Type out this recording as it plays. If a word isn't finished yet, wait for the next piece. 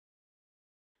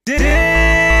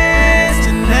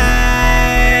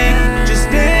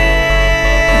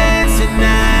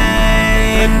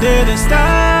under the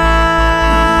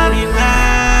starry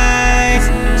nights.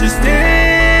 Just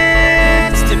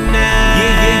dance tonight.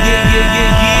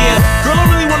 Yeah. Girl, I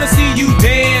really wanna see you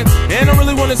dance, and I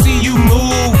really wanna see you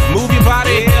move. Move your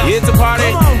body, it's a party.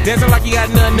 Dancing like you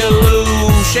got nothing to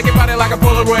lose. Shake your body like a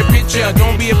Polaroid picture.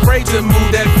 Don't be afraid to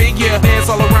move that figure. Dance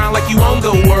all around like you own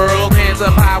the world. Hands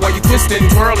up high while you twist and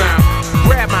twirl now.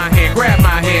 Grab my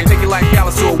hand, take it like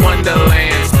Alice to a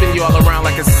wonderland. Spin you all around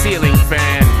like a ceiling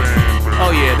fan. Oh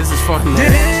yeah, this is fun.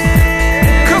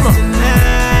 Come on.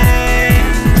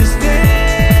 Just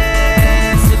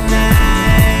dance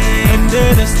tonight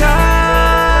under the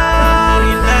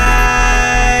starry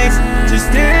nights. Just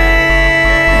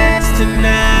dance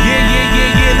tonight.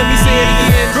 Yeah. Let me say it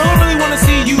again. Girl, I really wanna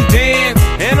see you dance,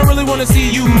 and I really wanna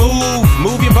see you move.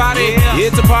 Move your body,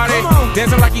 it's a party.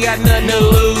 Dancing like you got nothing to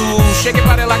lose. Shake your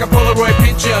body like a Polaroid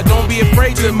picture. Don't be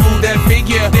afraid to move that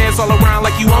figure. Dance all around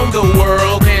like you own the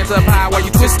world. Hands up high while you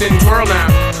twist and twirl now.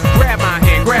 Grab my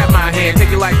hand, take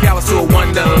it like Alice to a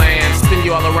wonderland. Spin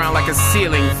you all around like a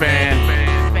ceiling fan.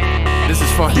 This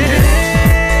is fun.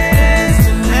 Dance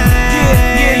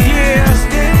tonight. Yeah. Just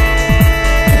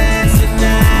dance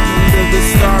tonight Under the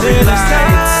starry under the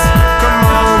lights.